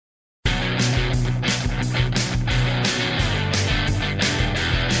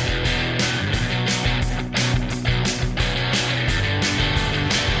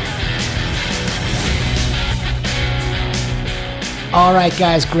All right,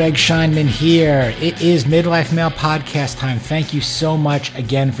 guys, Greg Scheinman here. It is Midlife Male podcast time. Thank you so much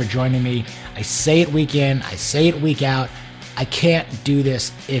again for joining me. I say it week in, I say it week out. I can't do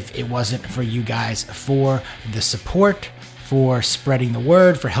this if it wasn't for you guys, for the support, for spreading the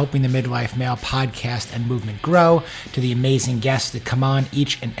word, for helping the Midlife Male podcast and movement grow, to the amazing guests that come on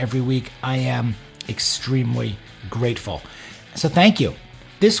each and every week. I am extremely grateful. So thank you.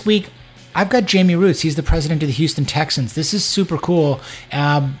 This week, I've got Jamie Rootes. He's the president of the Houston Texans. This is super cool.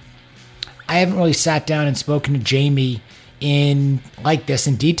 I haven't really sat down and spoken to Jamie in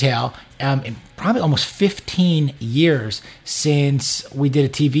detail in probably almost 15 years since we did a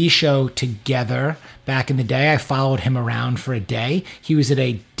TV show together back in the day. I followed him around for a day. He was at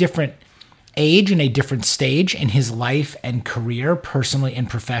a different age and a different stage in his life and career, personally and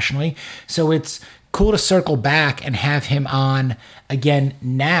professionally. So it's cool to circle back and have him on again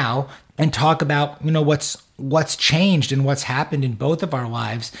now and talk about, what's changed and what's happened in both of our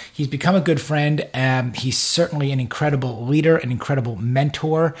lives. He's become a good friend. He's certainly an incredible leader, an incredible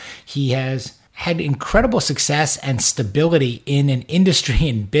mentor. He has had incredible success and stability in an industry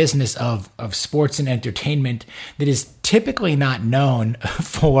and business of sports and entertainment that is typically not known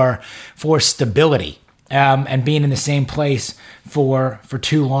for stability. And being in the same place for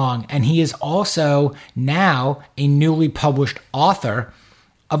too long. And he is also now a newly published author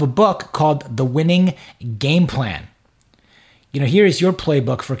of a book called The Winning Game Plan. Here is your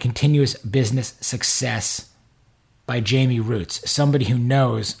playbook for continuous business success by Jamie Rootes, somebody who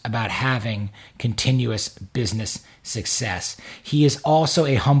knows about having continuous business success. He is also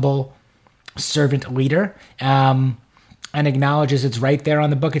a humble servant leader, and acknowledges it's right there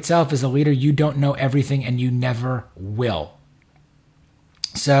on the book itself. As a leader, you don't know everything and you never will.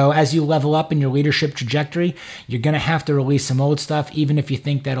 So as you level up in your leadership trajectory, you're going to have to release some old stuff, even if you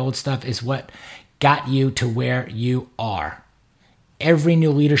think that old stuff is what got you to where you are. Every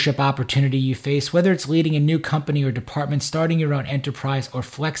new leadership opportunity you face, whether it's leading a new company or department, starting your own enterprise, or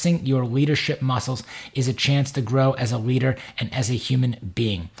flexing your leadership muscles, is a chance to grow as a leader and as a human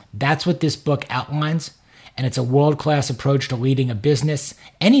being. That's what this book outlines. And it's a world-class approach to leading a business,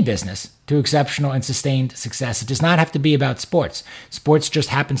 any business, to exceptional and sustained success. It does not have to be about sports. Sports just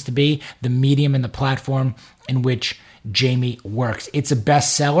happens to be the medium and the platform in which Jamie works. It's a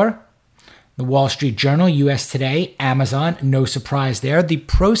bestseller. The Wall Street Journal, US Today, Amazon, no surprise there. The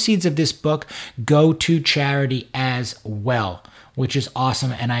proceeds of this book go to charity as well, which is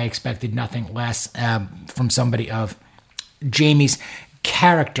awesome. And I expected nothing less from somebody of Jamie's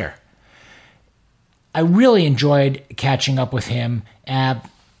character. I really enjoyed catching up with him.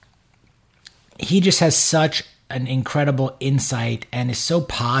 He just has such an incredible insight and is so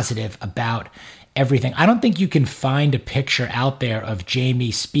positive about everything. I don't think you can find a picture out there of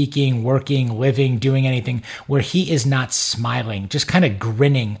Jamie speaking, working, living, doing anything where he is not smiling, just kind of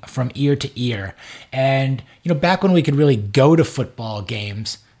grinning from ear to ear. And, back when we could really go to football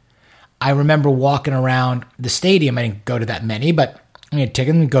games, I remember walking around the stadium. I didn't go to that many, but I had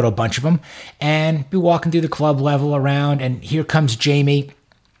tickets and go to a bunch of them and be walking through the club level around, and here comes Jamie.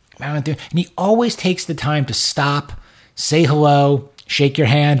 And he always takes the time to stop, say hello, shake your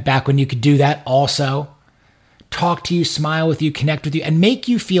hand back when you could do that also, talk to you, smile with you, connect with you, and make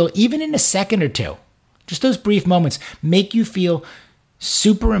you feel, even in a second or two, just those brief moments, make you feel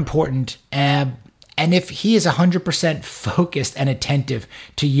super important. And if he is 100% focused and attentive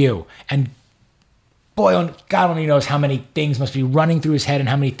to you, and boy, God only knows how many things must be running through his head and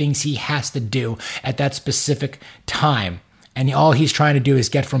how many things he has to do at that specific time. And all he's trying to do is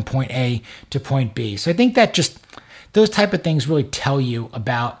get from point A to point B. So I think that just those type of things really tell you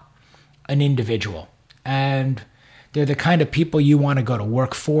about an individual. And they're the kind of people you want to go to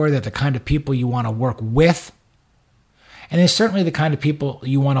work for. They're the kind of people you want to work with. And they're certainly the kind of people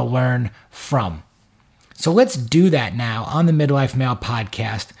you want to learn from. So let's do that now on the Midlife Male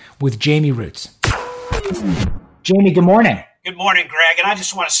podcast with Jamie Rootes. Jamie, good morning. Good morning, Greg. And I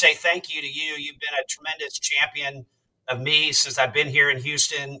just want to say thank you to you. You've been a tremendous champion of me since I've been here in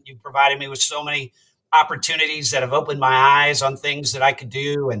Houston. You've provided me with so many opportunities that have opened my eyes on things that I could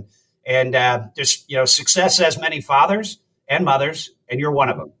do. And there's, success has many fathers and mothers, and you're one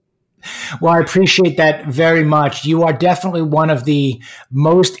of them. Well, I appreciate that very much. You are definitely one of the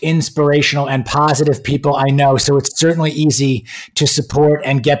most inspirational and positive people I know. So it's certainly easy to support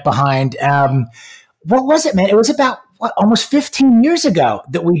and get behind. What was it, man? It was about almost 15 years ago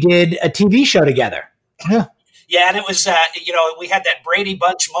that we did a TV show together. Yeah. Yeah. And it was, we had that Brady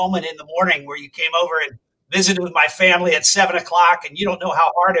Bunch moment in the morning where you came over and visited with my family at 7:00, and you don't know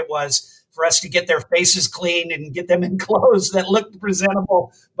how hard it was for us to get their faces clean and get them in clothes that looked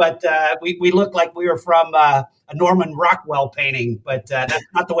presentable. But we looked like we were from a Norman Rockwell painting, but that's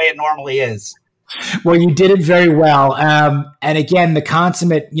not the way it normally is. Well, you did it very well. And again, the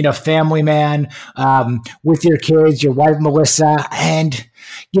consummate, family man with your kids, your wife, Melissa, and,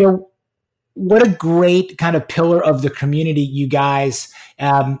 what a great kind of pillar of the community you guys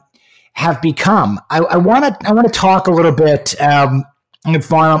have become. I want to talk a little bit. I'm going to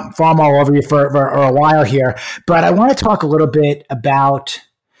farm all over you for a while here, but I want to talk a little bit about,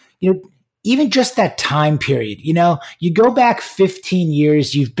 even just that time period. You go back 15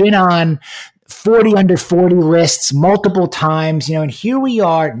 years, you've been on 40 under 40 lists multiple times, and here we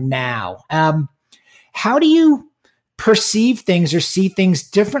are now. How do you perceive things or see things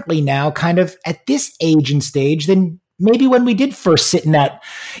differently now, kind of at this age and stage than maybe when we did first sit in that,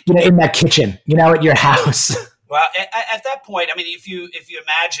 in that kitchen, at your house? Well, at that point, I mean, if you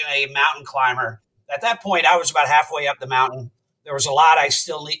imagine a mountain climber, at that point, I was about halfway up the mountain. There was a lot I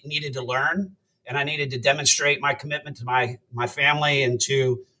still needed to learn, and I needed to demonstrate my commitment to my family and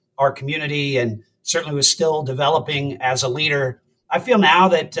to our community, and certainly was still developing as a leader. I feel now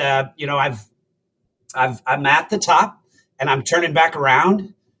that, I'm at the top and I'm turning back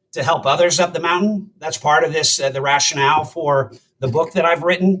around to help others up the mountain. That's part of this, the rationale for the book that I've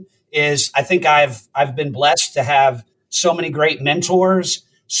written is I think I've been blessed to have so many great mentors,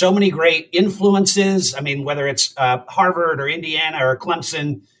 so many great influences. I mean, whether it's Harvard or Indiana or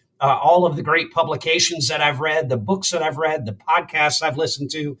Clemson, all of the great publications that I've read, the books that I've read, the podcasts I've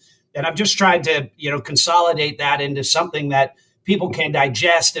listened to, and I've just tried to, consolidate that into something that people can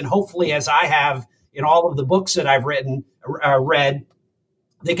digest. And hopefully, as I have in all of the books that I've read,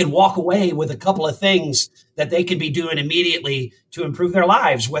 they can walk away with a couple of things that they can be doing immediately to improve their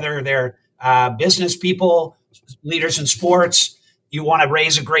lives, whether they're business people, leaders in sports, you want to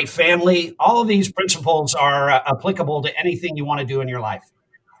raise a great family. All of these principles are applicable to anything you want to do in your life.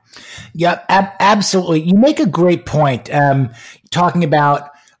 Yeah, absolutely. You make a great point talking about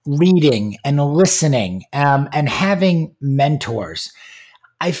reading and listening and having mentors.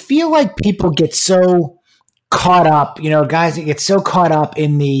 I feel like people get so caught up, guys that get so caught up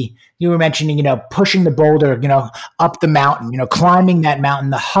in you were mentioning, pushing the boulder, up the mountain, climbing that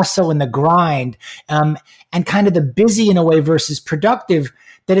mountain, the hustle and the grind, and kind of the busy in a way versus productive,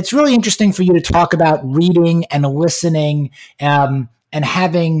 that it's really interesting for you to talk about reading and listening and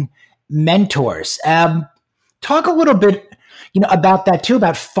having mentors. Talk a little bit, about that too,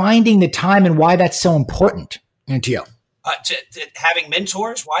 about finding the time and why that's so important to you. To having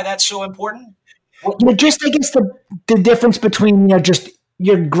mentors, why that's so important? Just I guess the difference between, just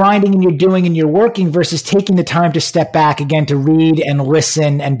you're grinding and you're doing and you're working versus taking the time to step back again to read and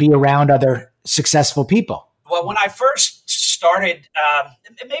listen and be around other successful people. Well, when I first started,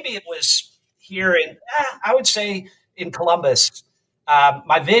 maybe it was here I would say in Columbus,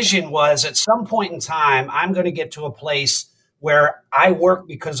 my vision was at some point in time, I'm going to get to a place where I work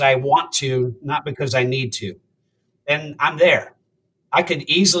because I want to, not because I need to. And I'm there. I could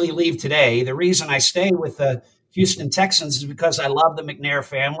easily leave today. The reason I stay with the Houston Texans is because I love the McNair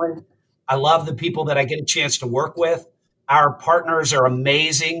family. I love the people that I get a chance to work with. Our partners are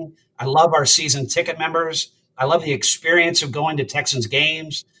amazing. I love our season ticket members. I love the experience of going to Texans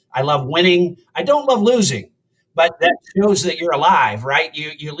games. I love winning. I don't love losing, but that shows that you're alive, right?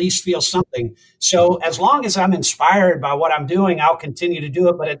 You at least feel something. So as long as I'm inspired by what I'm doing, I'll continue to do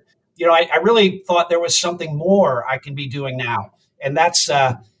it. But I really thought there was something more I can be doing now. And that's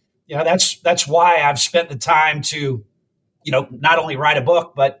why I've spent the time to, not only write a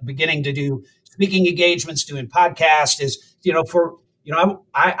book, but beginning to do speaking engagements, doing podcasts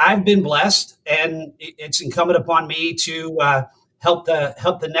I've been blessed, and it's incumbent upon me to help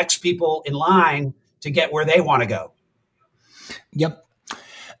the next people in line to get where they want to go. Yep.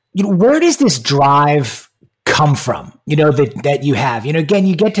 Where does this drive come from, that you have, again,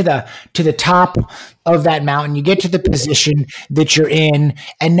 you get to the top of that mountain, you get to the position that you're in.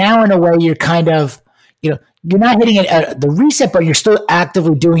 And now in a way, you're kind of, you're not hitting the reset button. You're still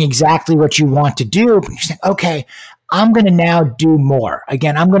actively doing exactly what you want to do. But you're saying, okay, I'm going to now do more.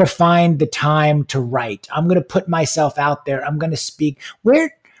 Again, I'm going to find the time to write. I'm going to put myself out there. I'm going to speak.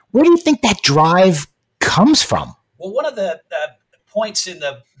 Where do you think that drive comes from? Well, one of the points in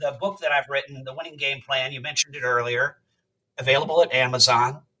the book that I've written, The Winning Game Plan, you mentioned it earlier, available at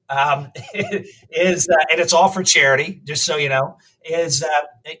Amazon, is and it's all for charity, just so you know, is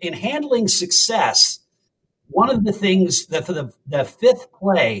in handling success. One of the things that for the fifth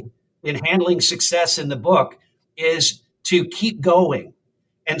play in handling success in the book is to keep going.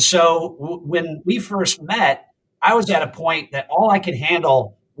 And so when we first met, I was at a point that all I could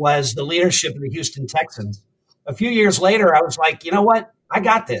handle was the leadership of the Houston Texans. A few years later, I was like, you know what? I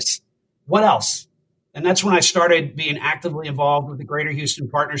got this. What else? And that's when I started being actively involved with the Greater Houston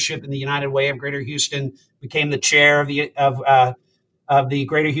Partnership and the United Way of Greater Houston, became the chair of the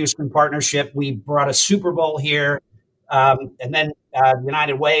Greater Houston Partnership. We brought a Super Bowl here. And then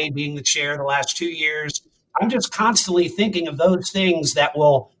United Way being the chair the last 2 years. I'm just constantly thinking of those things that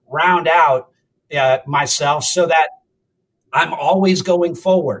will round out myself so that I'm always going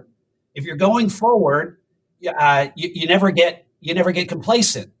forward. If you're going forward, you never get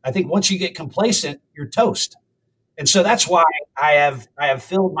complacent. I think once you get complacent, you're toast. And so that's why I have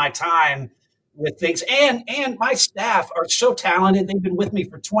filled my time with things. And my staff are so talented. They've been with me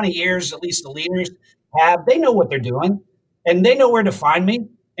for 20 years, at least the leaders have. They know what they're doing, and they know where to find me.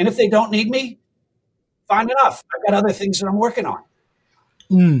 And if they don't need me, fine enough. I've got other things that I'm working on.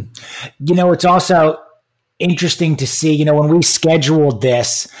 It's also interesting to see, when we scheduled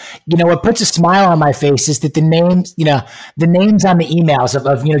this, what puts a smile on my face is that the names on the emails of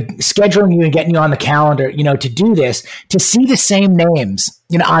scheduling you and getting you on the calendar, to do this, to see the same names,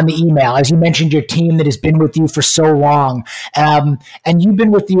 on the email, as you mentioned, your team that has been with you for so long. And you've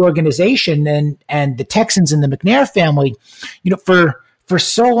been with the organization and the Texans and the McNair family, for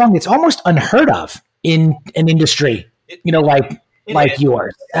so long. It's almost unheard of in an industry, like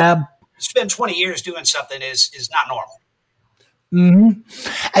yours. Spend 20 years doing something is not normal.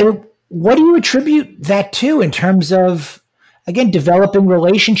 Mm-hmm. What do you attribute that to in terms of, again, developing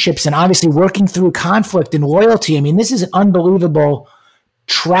relationships and obviously working through conflict and loyalty? I mean, this is an unbelievable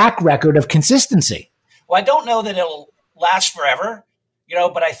track record of consistency. Well, I don't know that it'll last forever,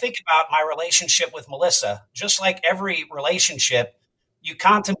 but I think about my relationship with Melissa. Just like every relationship, you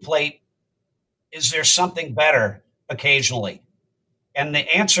contemplate, is there something better occasionally? And the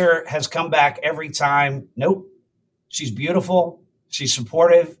answer has come back every time. Nope. She's beautiful. She's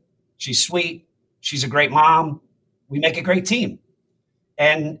supportive. She's sweet. She's a great mom. We make a great team.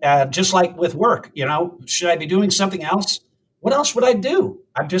 And just like with work, should I be doing something else? What else would I do?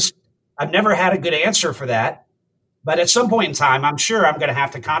 I've never had a good answer for that. But at some point in time, I'm sure I'm going to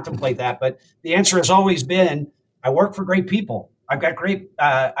have to contemplate that. But the answer has always been, I work for great people. I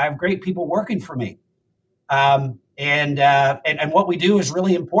have great people working for me. And what we do is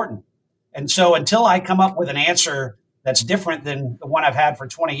really important. And so until I come up with an answer that's different than the one I've had for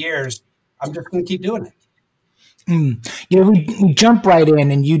 20 years, I'm just going to keep doing it. We jump right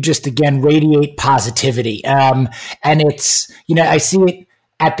in and you just, again, radiate positivity. And it's, I see it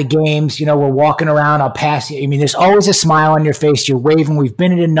at the games, we're walking around, I'll pass you. I mean, there's always a smile on your face. You're waving. We've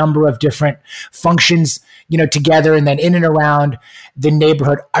been at a number of different functions, together and then in and around the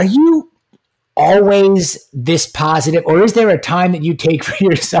neighborhood. Are you always this positive, or is there a time that you take for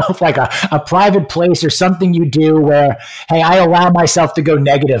yourself, like a private place or something you do where, hey, I allow myself to go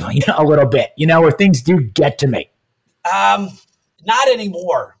negative, a little bit, where things do get to me? Not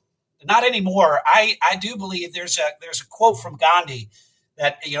anymore. Not anymore. I do believe there's a quote from Gandhi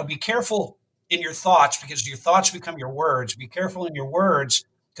that, be careful in your thoughts because your thoughts become your words. Be careful in your words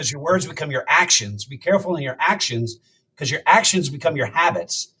because your words become your actions. Be careful in your actions because your actions become your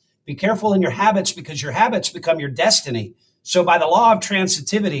habits. Be careful in your habits because your habits become your destiny. So by the law of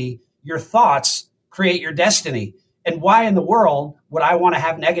transitivity, your thoughts create your destiny. And why in the world would I want to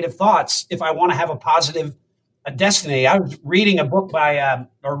have negative thoughts if I want to have a positive destiny? I was reading a book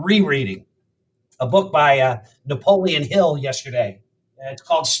rereading a book by Napoleon Hill yesterday. It's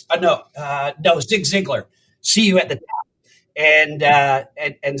called, Zig Ziglar, See You at the Top.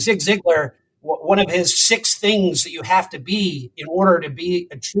 And Zig Ziglar, one of his 6 things that you have to be in order to be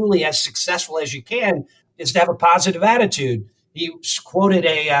truly as successful as you can is to have a positive attitude. He quoted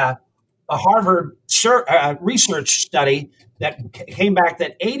a Harvard research study that came back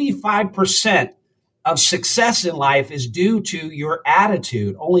that 85% of success in life is due to your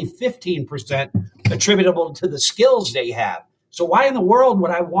attitude, only 15% attributable to the skills that you have. So why in the world would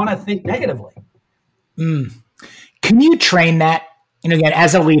I want to think negatively? Can you train that, again,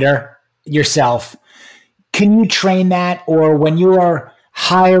 as a leader yourself, can you train that? Or when you are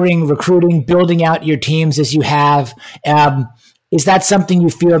hiring, recruiting, building out your teams as you have, is that something you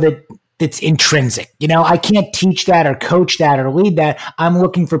feel that's intrinsic? I can't teach that or coach that or lead that. I'm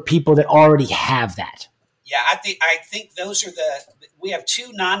looking for people that already have that. Yeah, I think those are we have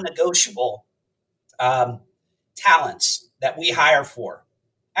 2 non-negotiable talents that we hire for.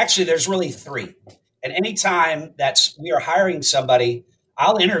 Actually, there's really 3. And anytime we are hiring somebody,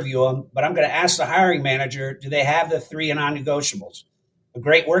 I'll interview them, but I'm going to ask the hiring manager, do they have the 3 non-negotiables? A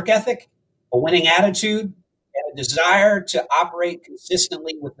great work ethic, a winning attitude, and a desire to operate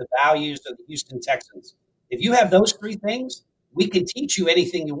consistently with the values of the Houston Texans. If you have those 3 things, we can teach you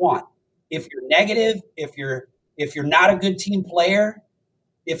anything you want. If you're negative, if you're not a good team player,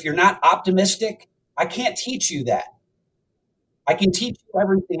 if you're not optimistic, I can't teach you that. I can teach you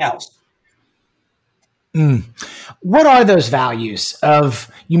everything else. What are those values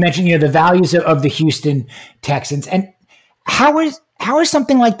you mentioned, the values of the Houston Texans, and how is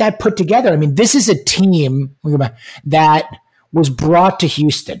something like that put together? I mean, this is a team that was brought to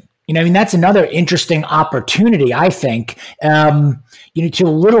Houston. That's another interesting opportunity, I think, to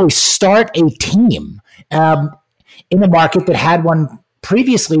literally start a team in a market that had one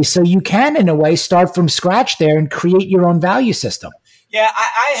previously. So you can, in a way, start from scratch there and create your own value system. Yeah,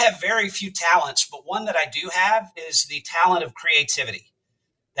 I have very few talents, but one that I do have is the talent of creativity.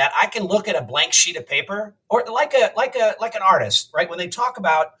 That I can look at a blank sheet of paper, or like an artist, right? When they talk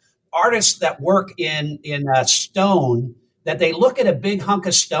about artists that work in stone, that they look at a big hunk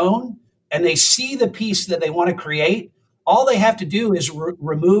of stone and they see the piece that they want to create. All they have to do is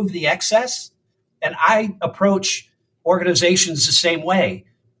remove the excess. And I approach organizations the same way.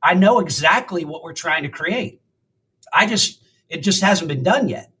 I know exactly what we're trying to create. It just hasn't been done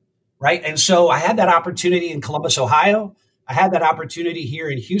yet, right? And so I had that opportunity in Columbus, Ohio. I had that opportunity here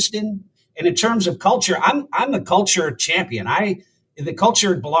in Houston. And in terms of culture, I'm the culture champion. The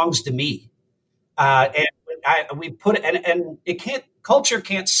culture belongs to me. Culture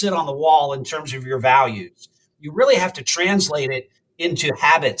can't sit on the wall in terms of your values. You really have to translate it into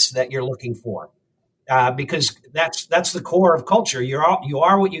habits that you're looking for, because that's the core of culture. You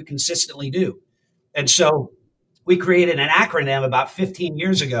are what you consistently do. And so we created an acronym about 15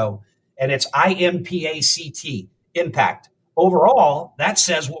 years ago, and it's IMPACT, impact. Overall, that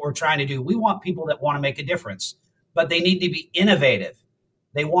says what we're trying to do. We want people that want to make a difference, but they need to be innovative.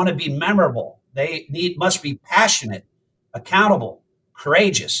 They want to be memorable. They must be passionate, accountable,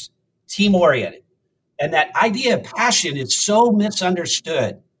 courageous, team-oriented. And that idea of passion is so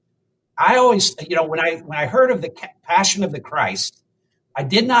misunderstood. I always, when I heard of the Passion of the Christ, I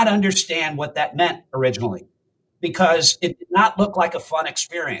did not understand what that meant originally, because it did not look like a fun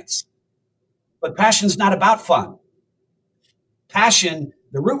experience. But passion is not about fun. Passion,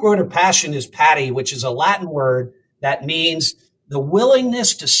 the root word of passion is patti, which is a Latin word that means the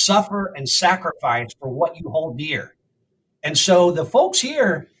willingness to suffer and sacrifice for what you hold dear. And so the folks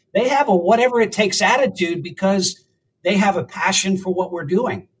here, they have a whatever it takes attitude because they have a passion for what we're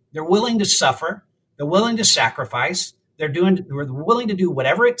doing. They're willing to suffer. They're willing to sacrifice. They're willing to do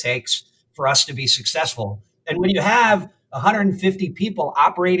whatever it takes for us to be successful. And when you have 150 people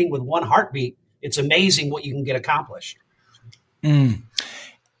operating with one heartbeat, it's amazing what you can get accomplished.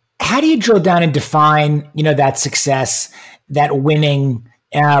 How do you drill down and define, that success, that winning,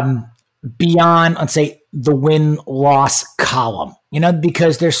 beyond, let's say, the win-loss column?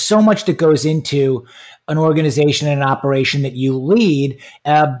 Because there's so much that goes into an organization and an operation that you lead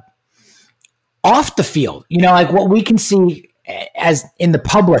off the field. Like what we can see as in the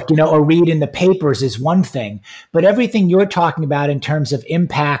public, or read in the papers is one thing, but everything you're talking about in terms of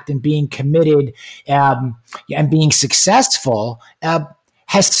impact and being committed and being successful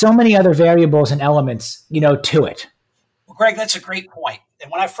has so many other variables and elements, to it. Well, Greg, that's a great point.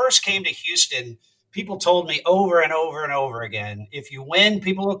 And when I first came to Houston, people told me over and over and over again, if you win,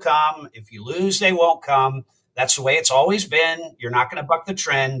 people will come. If you lose, they won't come. That's the way it's always been. You're not going to buck the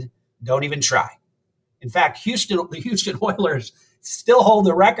trend. Don't even try. In fact, the Houston Oilers still hold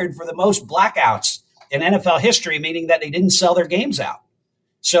the record for the most blackouts in NFL history, meaning that they didn't sell their games out.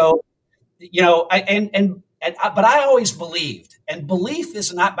 So, but I always believed, and belief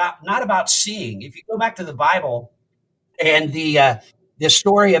is not about seeing. If you go back to the Bible and the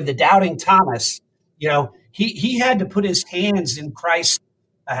story of the doubting Thomas, he had to put his hands in Christ's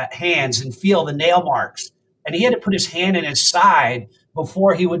hands and feel the nail marks, and he had to put his hand in his side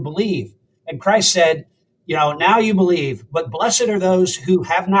before he would believe. And Christ said, now you believe, but blessed are those who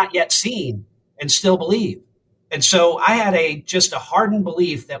have not yet seen and still believe. And so I had just a hardened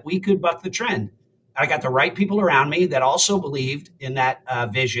belief that we could buck the trend. I got the right people around me that also believed in that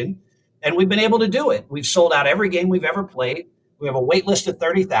vision, and we've been able to do it. We've sold out every game we've ever played. We have a wait list of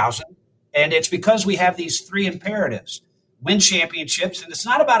 30,000, and it's because we have these three imperatives: win championships, and it's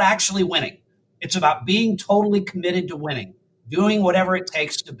not about actually winning. It's about being totally committed to winning, doing whatever it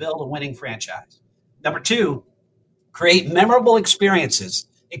takes to build a winning franchise. Number two, create memorable experiences.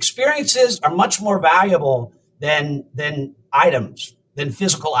 Experiences are much more valuable than items, than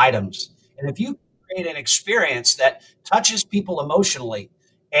physical items. And if you create an experience that touches people emotionally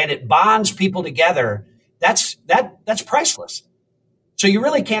and it bonds people together, that's priceless. So you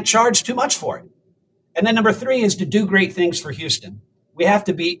really can't charge too much for it. And then number three is to do great things for Houston. We have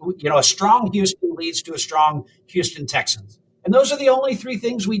to be, a strong Houston leads to a strong Houston Texans. And And those are the only three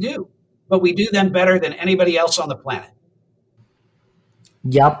things we do, but we do them better than anybody else on the planet.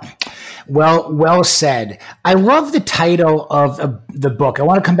 Yep. Well said. I love the title of the book. I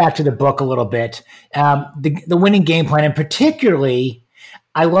want to come back to the book a little bit. The winning game plan, and particularly,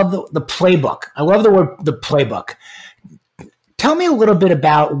 I love the playbook. I love the playbook. Tell me a little bit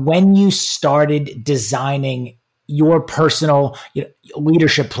about when you started designing your personal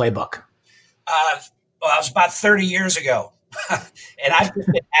leadership playbook. Well, it was about 30 years ago. And I've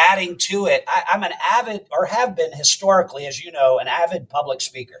just been adding to it. I'm an avid, or have been historically, as you know, an avid public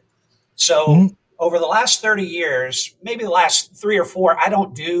speaker. So over the last 30 years, maybe the last 3 or 4, I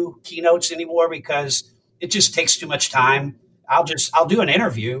don't do keynotes anymore because it just takes too much time. I'll do an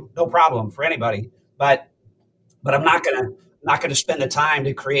interview, no problem for anybody, but I'm not gonna spend the time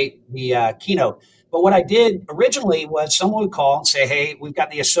to create the keynote. But what I did originally was someone would call and say, "Hey, we've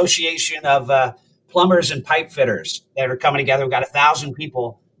got the Association of Plumbers and Pipe Fitters that are coming together. We've got 1,000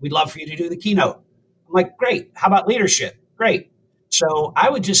 people. We'd love for you to do the keynote." I'm like, "Great. How about leadership?" Great. So I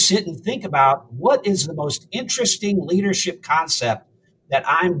would just sit and think about what is the most interesting leadership concept that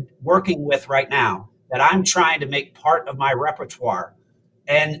I'm working with right now, that I'm trying to make part of my repertoire.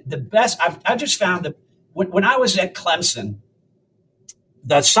 And the best, I've just found that when I was at Clemson,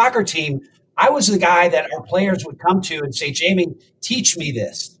 the soccer team, I was the guy that our players would come to and say, "Jamie, teach me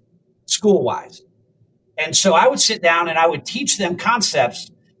this school-wise." And so I would sit down and I would teach them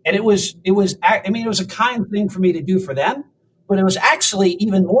concepts. And it was a kind thing for me to do for them, but it was actually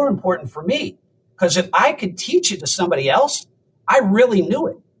even more important for me, because if I could teach it to somebody else, I really knew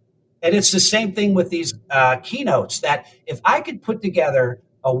it. And it's the same thing with these keynotes, that if I could put together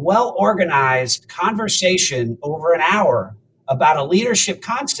a well-organized conversation over an hour about a leadership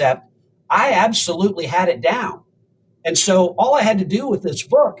concept, I absolutely had it down. And so all I had to do with this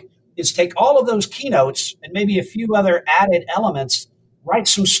book is take all of those keynotes and maybe a few other added elements, write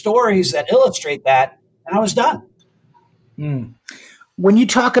some stories that illustrate that, and I was done. When you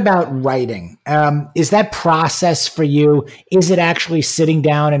talk about writing, is that process for you? Is it actually sitting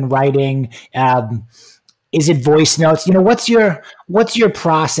down and writing? Is it voice notes? What's your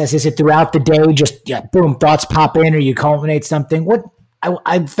process? Is it throughout the day? Just boom, thoughts pop in, or you culminate something?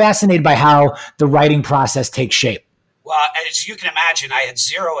 I'm fascinated by how the writing process takes shape. Well, as you can imagine, I had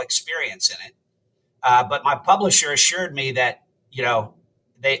zero experience in it, but my publisher assured me that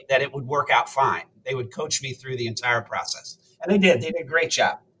that it would work out fine. They would coach me through the entire process, and they did. They did a great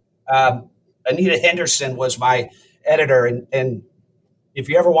job. Anita Henderson was my editor, and if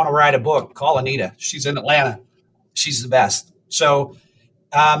you ever want to write a book, call Anita. She's in Atlanta. She's the best. So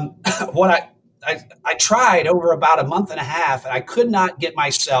what I tried over about a month and a half, and I could not get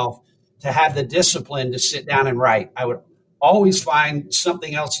myself to have the discipline to sit down and write. I would always find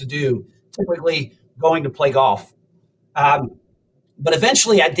something else to do, typically going to play golf. But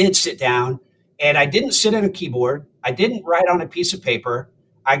eventually I did sit down, and I didn't sit at a keyboard. I didn't write on a piece of paper.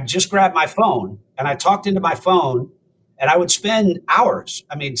 I just grabbed my phone and I talked into my phone, and I would spend hours,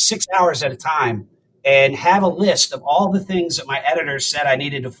 6 hours at a time, and have a list of all the things that my editors said I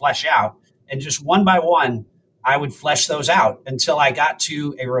needed to flesh out. And just one by one, I would flesh those out until I got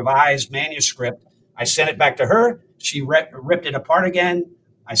to a revised manuscript. I sent it back to her. She ripped it apart again.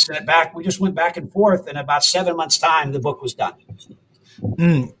 I sent it back. We just went back and forth. In about 7 months' time, the book was done.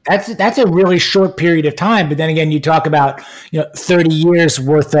 That's a really short period of time. But then again, you talk about 30 years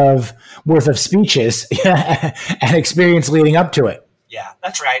worth of speeches and experience leading up to it. Yeah,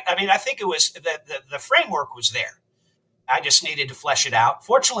 that's right. I think it was the framework was there. I just needed to flesh it out.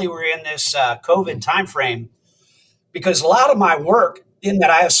 Fortunately, we're in this COVID timeframe, because a lot of my work, in that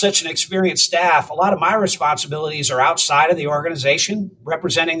I have such an experienced staff, a lot of my responsibilities are outside of the organization,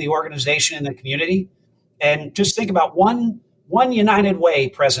 representing the organization in the community. And just think about one United Way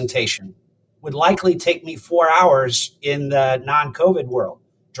presentation would likely take me 4 hours in the non-COVID world,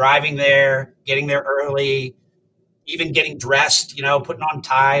 driving there, getting there early, even getting dressed, putting on a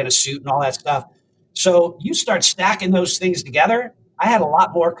tie and a suit and all that stuff. So you start stacking those things together. I had a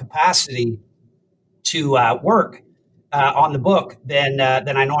lot more capacity to work on the book than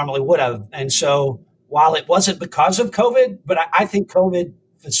I normally would have. And so while it wasn't because of COVID, but I think COVID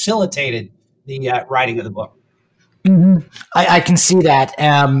facilitated the writing of the book. Mm-hmm. I can see that.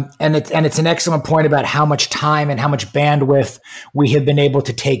 And it's an excellent point about how much time and how much bandwidth we have been able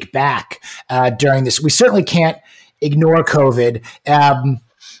to take back during this. We certainly can't ignore COVID.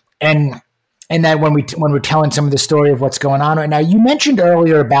 And that when we're telling some of the story of what's going on right now, you mentioned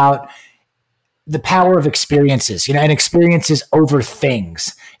earlier about the power of experiences, and experiences over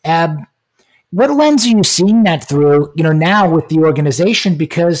things. What lens are you seeing that through, now with the organization?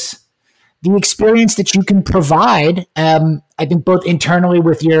 Because the experience that you can provide, I think both internally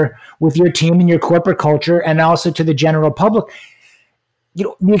with your team and your corporate culture, and also to the general public,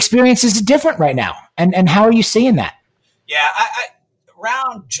 the experience is different right now. And how are you seeing that? Yeah,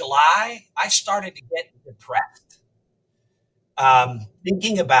 around July, I started to get depressed,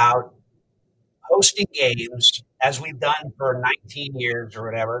 thinking about hosting games as we've done for 19 years or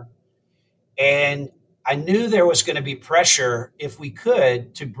whatever. And I knew there was going to be pressure, if we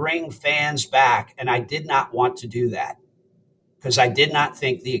could, to bring fans back. And I did not want to do that because I did not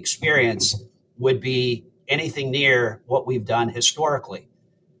think the experience would be anything near what we've done historically.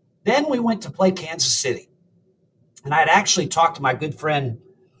 Then we went to play Kansas City. And I had actually talked to my good friend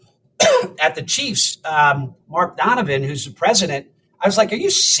at the Chiefs, Mark Donovan, who's the president. I was like, are you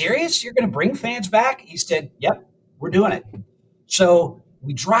serious? You're going to bring fans back? He said, yep, we're doing it. So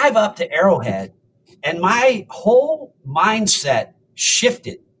we drive up to Arrowhead, and my whole mindset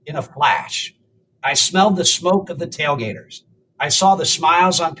shifted in a flash. I smelled the smoke of the tailgaters. I saw the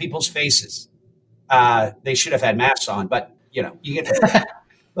smiles on people's faces. They should have had masks on, but you get that.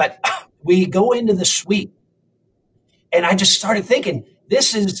 But we go into the suite, and I just started thinking,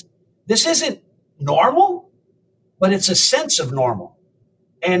 this isn't normal, but it's a sense of normal.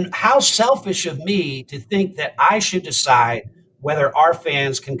 And how selfish of me to think that I should decide whether our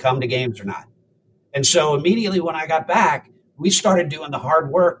fans can come to games or not. And so immediately when I got back, we started doing the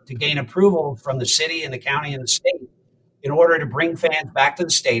hard work to gain approval from the city and the county and the state in order to bring fans back to the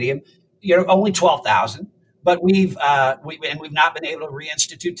stadium. Only 12,000, but we've not been able to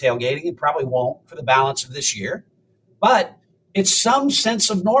reinstitute tailgating, and probably won't for the balance of this year. But it's some sense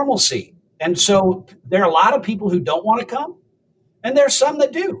of normalcy. And so there are a lot of people who don't want to come, and there are some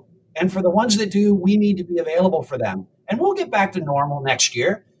that do. And for the ones that do, we need to be available for them. And we'll get back to normal next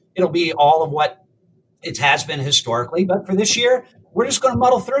year. It'll be all of what it has been historically. But for this year, we're just going to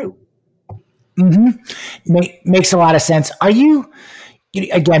muddle through. Mm-hmm. Makes a lot of sense. Are you,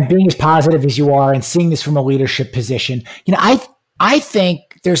 again, being as positive as you are and seeing this from a leadership position, I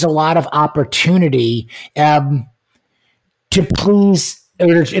think there's a lot of opportunity to please,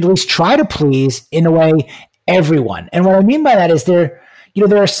 or at least try to please, in a way, everyone. And what I mean by that is there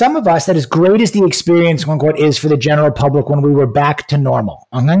are some of us that, as great as the experience, quote, is for the general public when we were back to normal.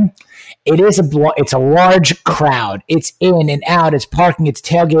 It's a large crowd. It's in and out. It's parking. It's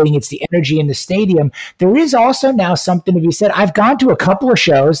tailgating. It's the energy in the stadium. There is also now something to be said. I've gone to a couple of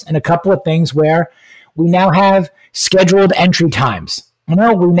shows and a couple of things where we now have scheduled entry times. We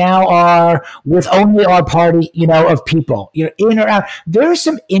now are with only our party, of people, in or out. There are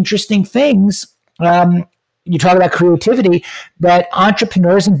some interesting things. You talk about creativity, that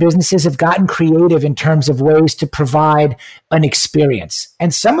entrepreneurs and businesses have gotten creative in terms of ways to provide an experience.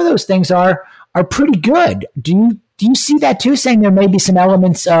 And some of those things are pretty good. Do you see that too, saying there may be some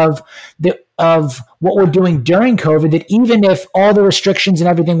elements of what we're doing during COVID that even if all the restrictions and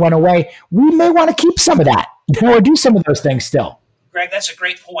everything went away, we may want to keep some of that, or do some of those things still? Greg, that's a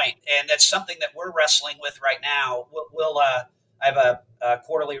great point, and that's something that we're wrestling with right now. I have a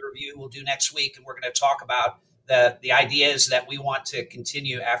quarterly review we'll do next week, and we're going to talk about the ideas that we want to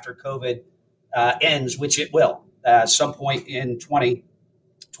continue after COVID ends, which it will some point in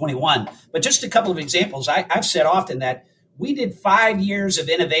 2021. But just a couple of examples. I've said often that we did 5 years of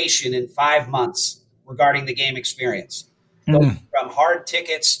innovation in 5 months regarding the game experience, going from hard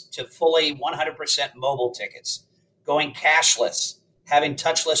tickets to fully 100% mobile tickets, going cashless, having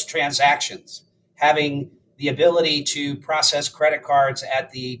touchless transactions, having the ability to process credit cards at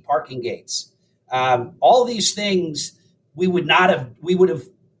the parking gates. All these things we would have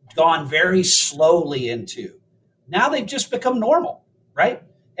gone very slowly into. Now they've just become normal, right?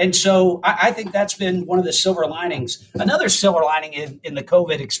 And so I think that's been one of the silver linings. Another silver lining in the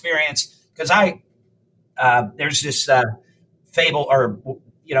COVID experience, because there's this fable, or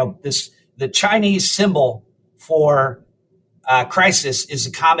the Chinese symbol for crisis is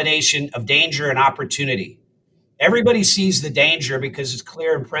a combination of danger and opportunity. Everybody sees the danger because it's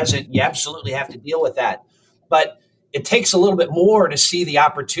clear and present. You absolutely have to deal with that. But it takes a little bit more to see the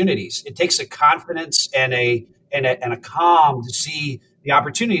opportunities. It takes a confidence and a calm to see the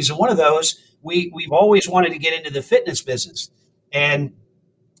opportunities. And one of those, we've always wanted to get into the fitness business. And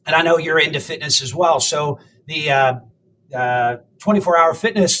I know you're into fitness as well. So the 24-hour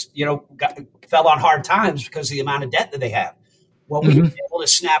fitness, fell on hard times because of the amount of debt that they have. Well, we've been able to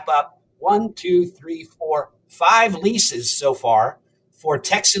snap up 5 leases so far for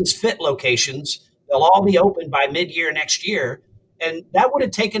Texans Fit locations. They'll all be open by mid-year next year. And that would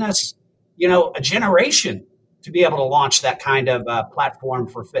have taken us, a generation to be able to launch that kind of platform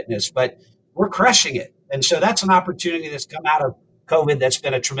for fitness. But we're crushing it. And so that's an opportunity that's come out of COVID that's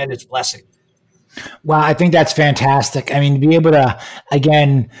been a tremendous blessing. Well, I think that's fantastic. I mean, to be able to,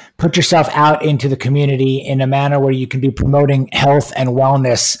 again, put yourself out into the community in a manner where you can be promoting health and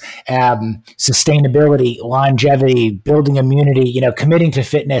wellness, sustainability, longevity, building immunity, committing to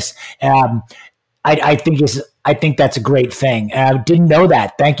fitness. I think that's a great thing. Didn't know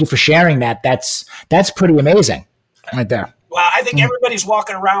that. Thank you for sharing that. That's pretty amazing right there. Well, I think everybody's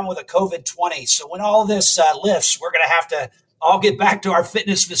walking around with a COVID-20. So when all this lifts, we're going to have to all get back to our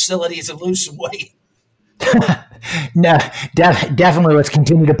fitness facilities and lose some weight. No, definitely. Let's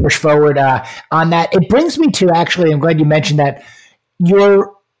continue to push forward on that. It brings me to, actually, I'm glad you mentioned that,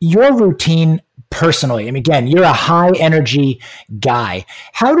 your routine personally. I mean, again, you're a high energy guy.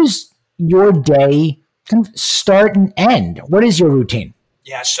 How does your day kind of start and end? What is your routine?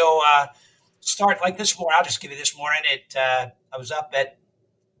 Yeah. So start like this morning. I'll just give you this morning. I was up at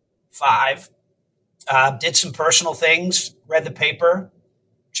 5, did some personal things, read the paper,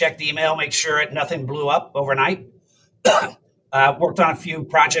 checked the email, make sure nothing blew up overnight. Worked on a few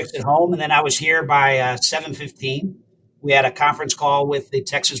projects at home, and then I was here by 7:15. We had a conference call with the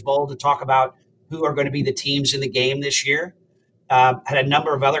Texas Bowl to talk about who are going to be the teams in the game this year. Had a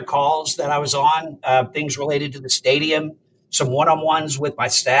number of other calls that I was on, things related to the stadium, some one-on-ones with my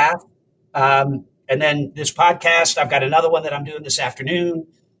staff. And then this podcast, I've got another one that I'm doing this afternoon.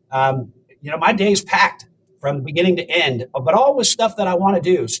 My day's packed from beginning to end, but all with stuff that I want to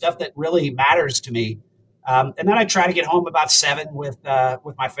do, stuff that really matters to me. And then I try to get home about 7 with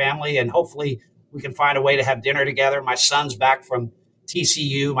my family, and hopefully we can find a way to have dinner together. My son's back from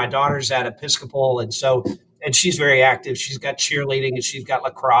TCU. My daughter's at Episcopal. And she's very active. She's got cheerleading and she's got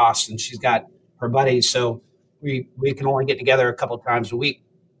lacrosse and she's got her buddies. So we can only get together a couple of times a week.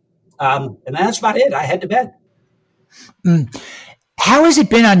 And that's about it. I head to bed. How has it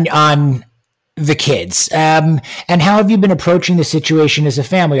been on the kids? And how have you been approaching the situation as a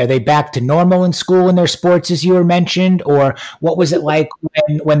family? Are they back to normal in school in their sports, as you were mentioned? Or what was it like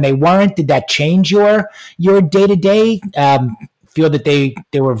when they weren't? Did that change your day-to-day? Feel that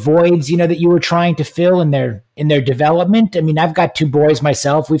there were voids, that you were trying to fill in their development? I mean, I've got 2 boys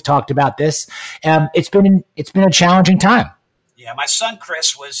myself. We've talked about this. It's been a challenging time. Yeah, my son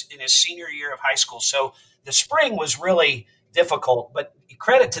Chris was in his senior year of high school, so the spring was really difficult. But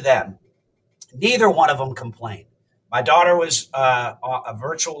credit to them, neither one of them complained. My daughter was a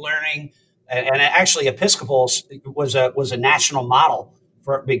virtual learning, and actually Episcopal was a national model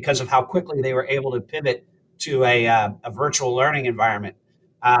because of how quickly they were able to pivot to a virtual learning environment.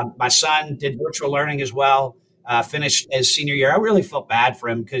 My son did virtual learning as well, finished his senior year. I really felt bad for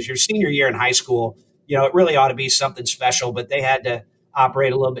him because your senior year in high school, it really ought to be something special, but they had to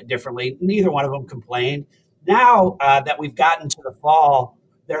operate a little bit differently. Neither one of them complained. Now that we've gotten to the fall,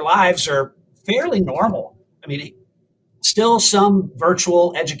 their lives are fairly normal. I mean, still some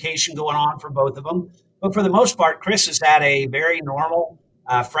virtual education going on for both of them, but for the most part, Chris has had a very normal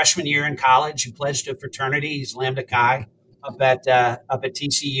freshman year in college. He pledged to a fraternity. He's Lambda Chi up at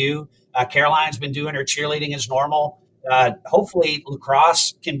TCU. Caroline's been doing her cheerleading as normal. Hopefully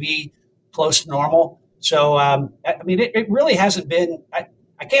lacrosse can be close to normal. So, it really hasn't been,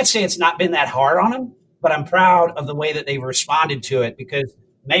 I can't say it's not been that hard on them, but I'm proud of the way that they've responded to it, because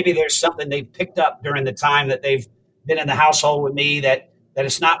maybe there's something they've picked up during the time that they've been in the household with me, that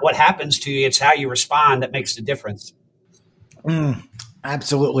it's not what happens to you, it's how you respond that makes the difference.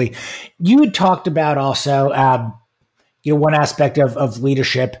 Absolutely. You had talked about also, one aspect of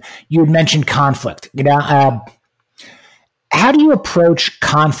leadership. You had mentioned conflict. How do you approach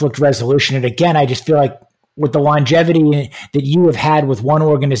conflict resolution? And again, I just feel like with the longevity that you have had with one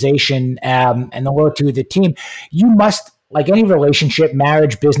organization and the loyalty of the team, you must, like any relationship,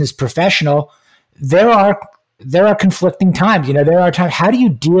 marriage, business, professional, there are conflicting times. There are times. How do you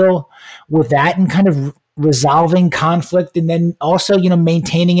deal with that and kind of resolving conflict, and then also,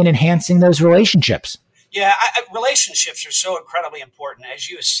 maintaining and enhancing those relationships? Yeah, relationships are so incredibly important. As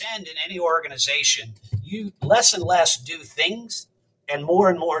you ascend in any organization, you less and less do things and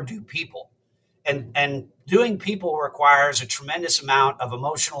more do people. And doing people requires a tremendous amount of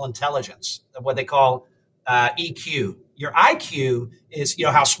emotional intelligence, what they call EQ. Your IQ is,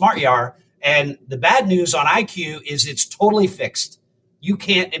 how smart you are. And the bad news on IQ is it's totally fixed. You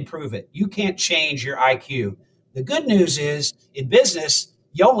can't improve it. You can't change your IQ. The good news is in business,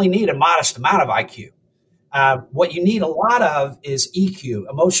 you only need a modest amount of IQ. What you need a lot of is EQ,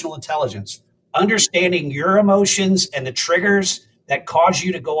 emotional intelligence, understanding your emotions and the triggers that cause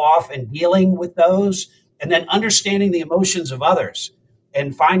you to go off and dealing with those, and then understanding the emotions of others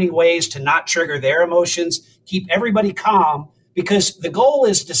and finding ways to not trigger their emotions, keep everybody calm, because the goal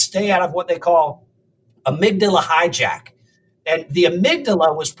is to stay out of what they call amygdala hijack. And the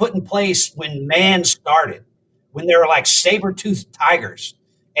amygdala was put in place when man started, when they were like saber-toothed tigers.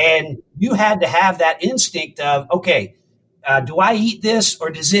 And you had to have that instinct of, okay, do I eat this or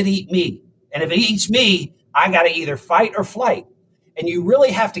does it eat me? And if it eats me, I got to either fight or flight. And you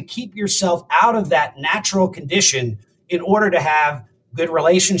really have to keep yourself out of that natural condition in order to have good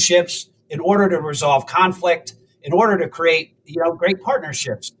relationships, in order to resolve conflict, in order to create, great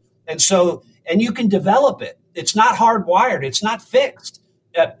partnerships. And you can develop it. It's not hardwired. It's not fixed,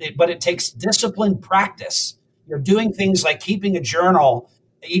 but it takes disciplined practice. You're doing things like keeping a journal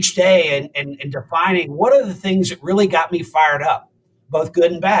each day and defining what are the things that really got me fired up, both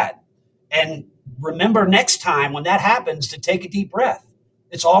good and bad. And remember next time when that happens to take a deep breath.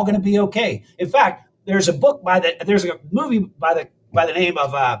 It's all going to be okay. In fact, there's a movie by the name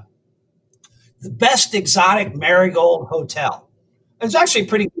of The Best Exotic Marigold Hotel. It's actually a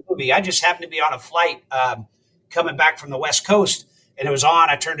pretty good movie. I just happened to be on a flight coming back from the West Coast, and it was on.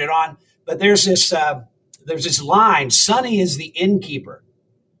 I turned it on. But there's this line, Sonny is the innkeeper,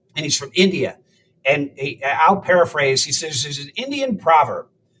 and he's from India. And I'll paraphrase. He says there's an Indian proverb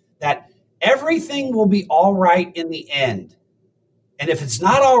that everything will be all right in the end. And if it's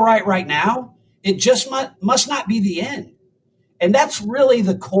not all right now, it just must not be the end. And that's really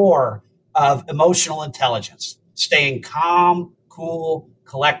the core of emotional intelligence, staying calm, cool,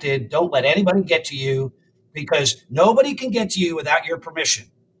 collected. Don't let anybody get to you because nobody can get to you without your permission.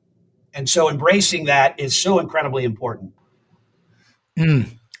 And so embracing that is so incredibly important.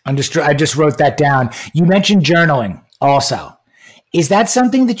 Understood. I just wrote that down. You mentioned journaling also. Is that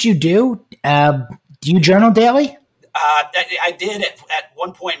something that you do? Do you journal daily? I did at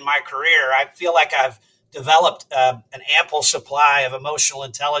one point in my career. I feel like I've developed an ample supply of emotional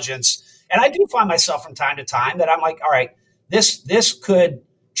intelligence. And I do find myself from time to time that I'm like, all right, this could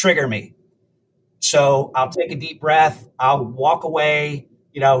trigger me. So I'll take a deep breath. I'll walk away.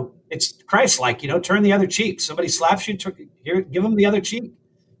 It's Christ-like, turn the other cheek. Somebody slaps you, give them the other cheek,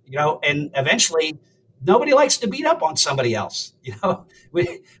 and eventually nobody likes to beat up on somebody else. When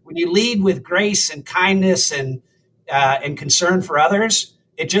you lead with grace and kindness and concern for others,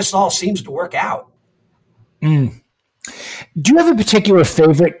 it just all seems to work out. Do you have a particular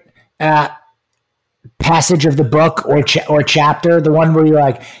favorite passage of the book or chapter, the one where you're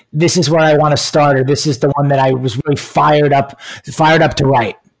like, this is where I want to start, or this is the one that I was really fired up to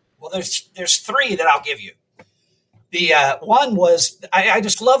write? Well, there's three that I'll give you. The one was, I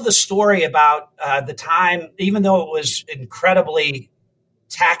just love the story about the time, even though it was incredibly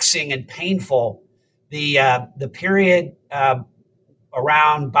taxing and painful, the period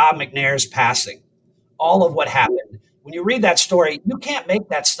around Bob McNair's passing, all of what happened. When you read that story, you can't make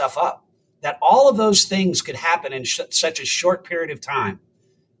that stuff up, that all of those things could happen in such a short period of time.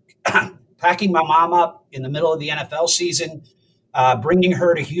 Packing my mom up in the middle of the NFL season, bringing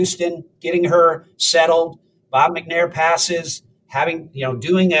her to Houston, getting her settled. Bob McNair passes,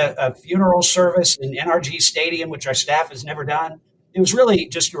 doing a funeral service in NRG Stadium, which our staff has never done. It was really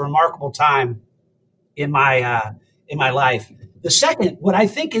just a remarkable time in my life. The second, what I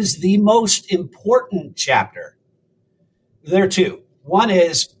think is the most important chapter, there are two. One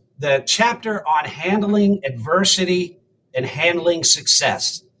is the chapter on handling adversity and handling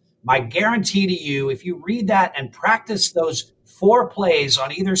success. My guarantee to you, if you read that and practice those 4 plays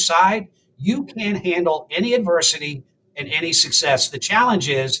on either side, you can handle any adversity and any success. The challenge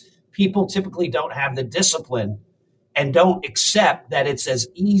is people typically don't have the discipline and don't accept that it's as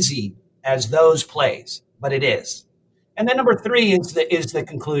easy as those plays, but it is. And then number 3 is the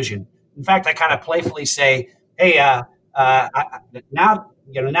conclusion. In fact, I kind of playfully say, hey, now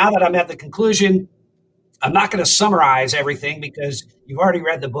that I'm at the conclusion, I'm not going to summarize everything because you've already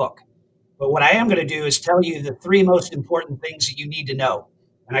read the book. But what I am going to do is tell you the 3 most important things that you need to know.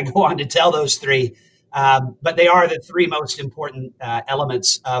 And I go on to tell those 3, but they are the 3 most important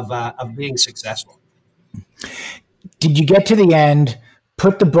elements of being successful. Did you get to the end,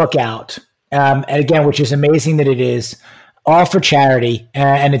 put the book out, and again, which is amazing that it is, all for charity,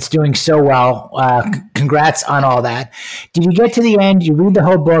 and it's doing so well. Congrats on all that. Did you get to the end? You read the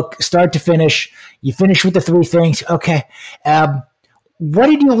whole book, start to finish. You finish with the 3 things. Okay. What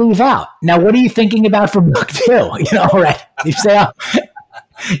did you leave out? Now, what are you thinking about for book 2? Right? You say, oh.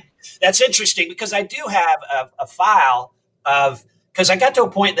 That's interesting because I do have a file because I got to a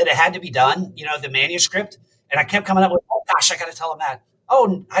point that it had to be done, the manuscript, and I kept coming up with, oh gosh, I got to tell them that.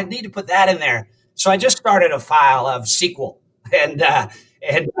 Oh, I need to put that in there. So I just started a file of sequel, and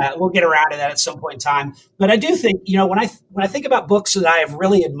we'll get around to that at some point in time. But I do think, when I think about books that I have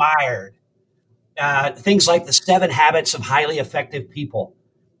really admired, things like The 7 Habits of Highly Effective People,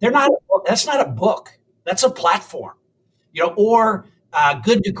 that's not a book. That's a platform. or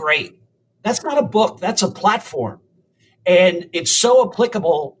Good to Great. That's not a book. That's a platform. And it's so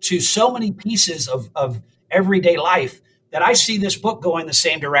applicable to so many pieces of everyday life that I see this book going the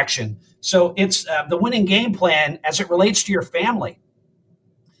same direction. So it's the winning game plan as it relates to your family,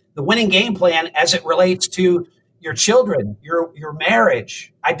 the winning game plan as it relates to your children, your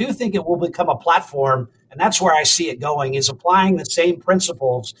marriage. I do think it will become a platform, and that's where I see it going, is applying the same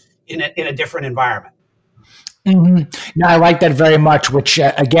principles in a different environment. Mm-hmm. No, I like that very much, which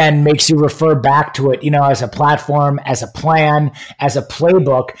again makes you refer back to it, as a platform, as a plan, as a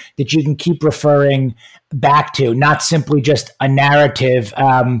playbook that you can keep referring back to, not simply just a narrative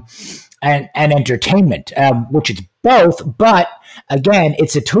and entertainment, which it's both. But again,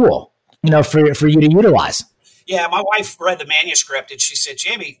 it's a tool, for you to utilize. Yeah, my wife read the manuscript and she said,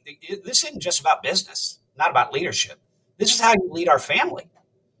 Jamie, this isn't just about business, not about leadership. This is how you lead our family.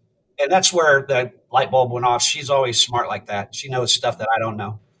 And that's where the light bulb went off. She's always smart like that. She knows stuff that I don't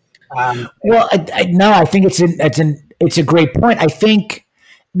know. Well, I think it's a great point. I think,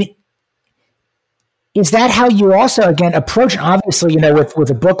 is that how you also, again, approach, obviously, with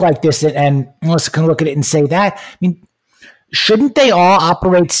a book like this, and Melissa can look at it and say that, shouldn't they all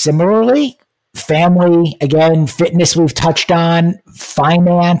operate similarly? Family, again, fitness we've touched on,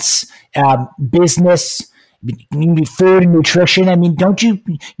 finance, business, food and nutrition. Don't you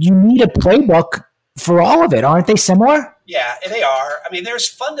need a playbook for all of it? Aren't they similar? Yeah, they are. There's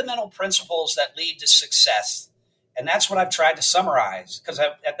fundamental principles that lead to success. And that's what I've tried to summarize, because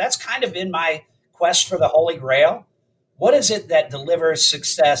that's kind of been my quest for the Holy Grail. What is it that delivers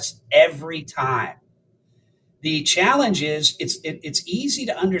success every time? The challenge is it's easy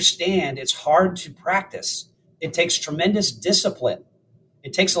to understand. It's hard to practice. It takes tremendous discipline.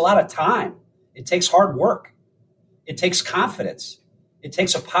 It takes a lot of time. It takes hard work. It takes confidence. It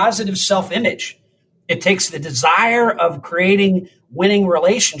takes a positive self-image. It takes the desire of creating winning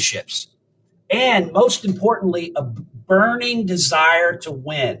relationships. And most importantly, a burning desire to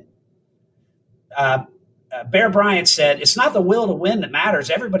win. Bear Bryant said, it's not the will to win that matters.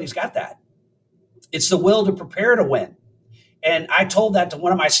 Everybody's got that. It's the will to prepare to win. And I told that to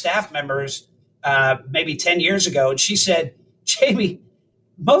one of my staff members maybe 10 years ago. And she said, Jamie,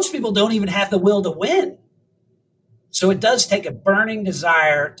 most people don't even have the will to win. So it does take a burning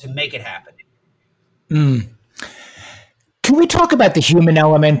desire to make it happen. Can we talk about the human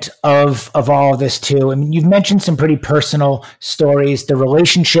element of all of this too? You've mentioned some pretty personal stories, the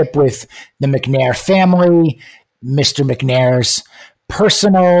relationship with the McNair family, Mr. McNair's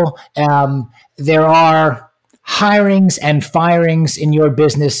personal. There are hirings and firings in your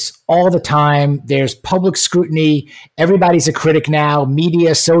business all the time. There's public scrutiny. Everybody's a critic now,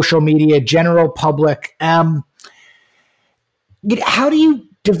 media, social media, general public. How do you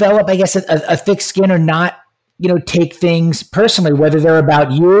develop, I guess, a thick skin or not, take things personally, whether they're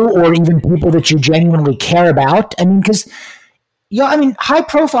about you or even people that you genuinely care about? Because high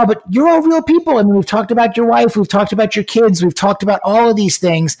profile, but you're all real people. We've talked about your wife, we've talked about your kids, we've talked about all of these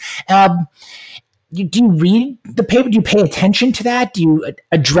things. Do you read the paper? Do you pay attention to that? Do you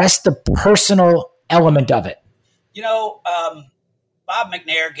address the personal element of it? Bob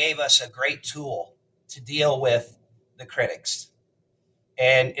McNair gave us a great tool to deal with the critics.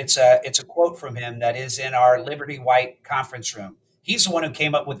 And it's a quote from him that is in our Liberty White conference room. He's the one who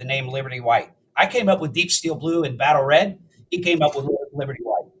came up with the name Liberty White. I came up with Deep Steel Blue and Battle Red. He came up with Liberty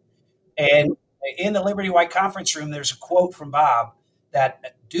White. And in the Liberty White conference room, there's a quote from Bob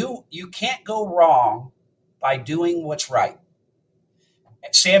that you can't go wrong by doing what's right.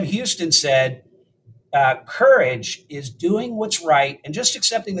 Sam Houston said, courage is doing what's right and just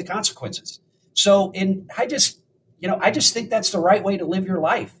accepting the consequences. So I just think that's the right way to live your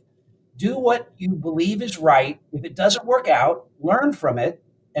life. Do what you believe is right. If it doesn't work out, learn from it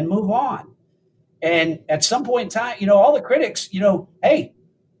and move on. And at some point in time, all the critics, hey,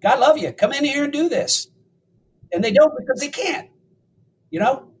 God love you. Come in here and do this. And they don't because they can't,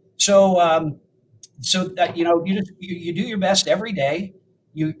 So you do your best every day.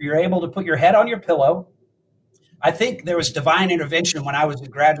 You're able to put your head on your pillow. I think there was divine intervention when I was in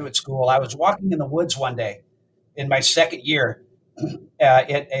graduate school. I was walking in the woods one day in my second year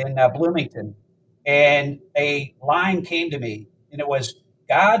in Bloomington, and a line came to me, and it was,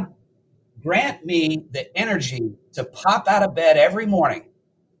 God, grant me the energy to pop out of bed every morning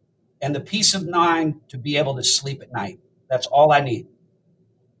and the peace of mind to be able to sleep at night. That's all I need.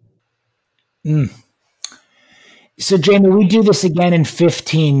 So, Jamie, we do this again in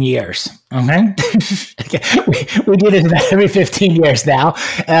 15 years. Okay. we do this about every 15 years now.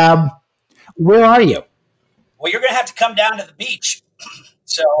 Where are you? Well, you're going to have to come down to the beach.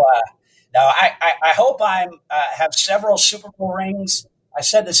 So No, I hope I'm have several Super Bowl rings. I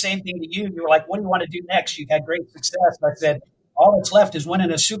said the same thing to you. You were like, "What do you want to do next?" You've had great success. I said, "All that's left is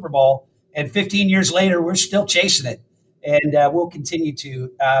winning a Super Bowl." And 15 years later, we're still chasing it, and we'll continue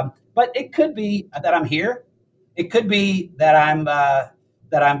to. But it could be that I'm here. It could be that I'm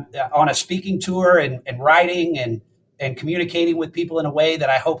on a speaking tour and writing and communicating with people in a way that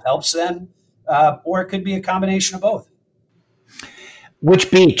I hope helps them, or it could be a combination of both.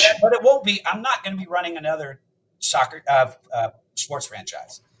 Which beach? But it won't be. I'm not going to be running another soccer sports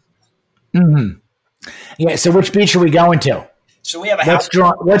franchise. Mm-hmm. Yeah. So which beach are we going to? So we have a house.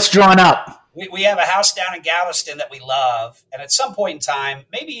 What's drawn up? We have a house down in Galveston that we love, and at some point in time,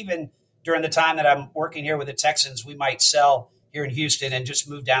 maybe even during the time that I'm working here with the Texans, we might sell here in Houston and just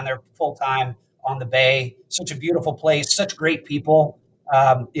move down there full time on the Bay. Such a beautiful place, such great people.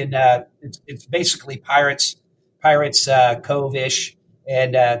 It's basically Pirates Cove-ish,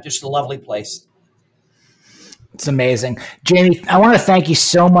 and just a lovely place. It's amazing. Jamie, I want to thank you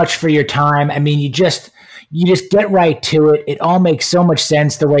so much for your time. I mean, you just get right to it. It all makes so much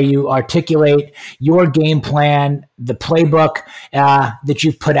sense the way you articulate your game plan, the playbook that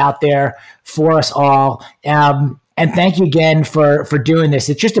you've put out there for us all. And thank you again for doing this.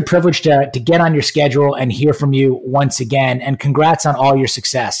 It's just a privilege to get on your schedule and hear from you once again. And congrats on all your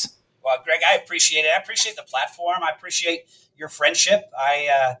success. Well, Greg, I appreciate it. I appreciate the platform. I appreciate your friendship.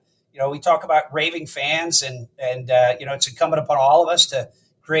 We talk about raving fans, and it's incumbent upon all of us to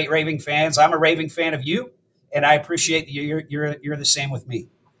create raving fans. I'm a raving fan of you, and I appreciate that you're the same with me.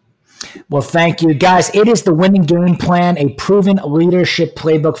 Well, thank you, guys. It is The Winning Game Plan, a proven leadership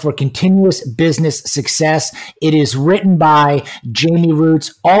playbook for continuous business success. It is written by Jamie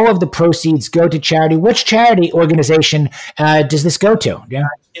Roots. All of the proceeds go to charity. Which charity organization does this go to? Yeah.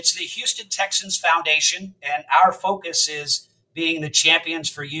 It's the Houston Texans Foundation, and our focus is being the champions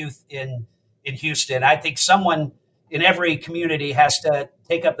for youth in Houston. I think someone in every community has to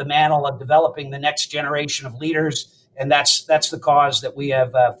take up the mantle of developing the next generation of leaders. And that's the cause that we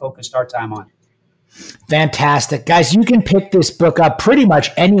have focused our time on. Fantastic. Guys, you can pick this book up pretty much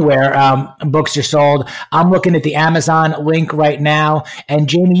anywhere books are sold. I'm looking at the Amazon link right now. And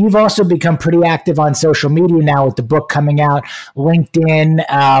Jamie, you've also become pretty active on social media now with the book coming out. LinkedIn,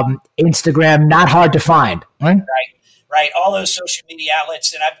 Instagram, not hard to find. Right. All those social media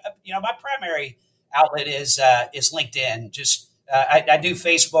outlets. And my primary outlet is LinkedIn. Just I do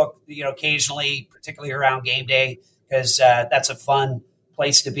Facebook, occasionally, particularly around game day, because that's a fun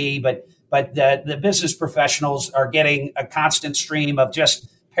place to be. But the business professionals are getting a constant stream of just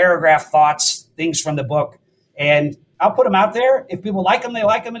paragraph thoughts, things from the book. And I'll put them out there. If people like them, they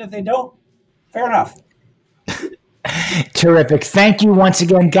like them. And if they don't, fair enough. Terrific. Thank you once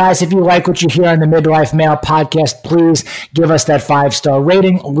again, guys. If you like what you hear on the Midlife Male podcast, please give us that 5-star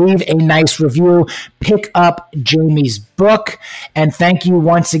rating, leave a nice review, pick up Jamie's book, and thank you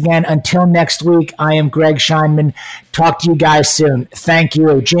once again. Until next week, I am Greg Scheinman. Talk to you guys soon. Thank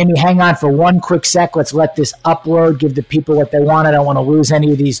you. Jamie, hang on for one quick sec. Let's let this upload, give the people what they want. I don't want to lose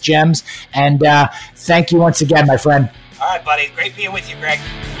any of these gems. And thank you once again, my friend. All right, buddy. Great being with you, Greg.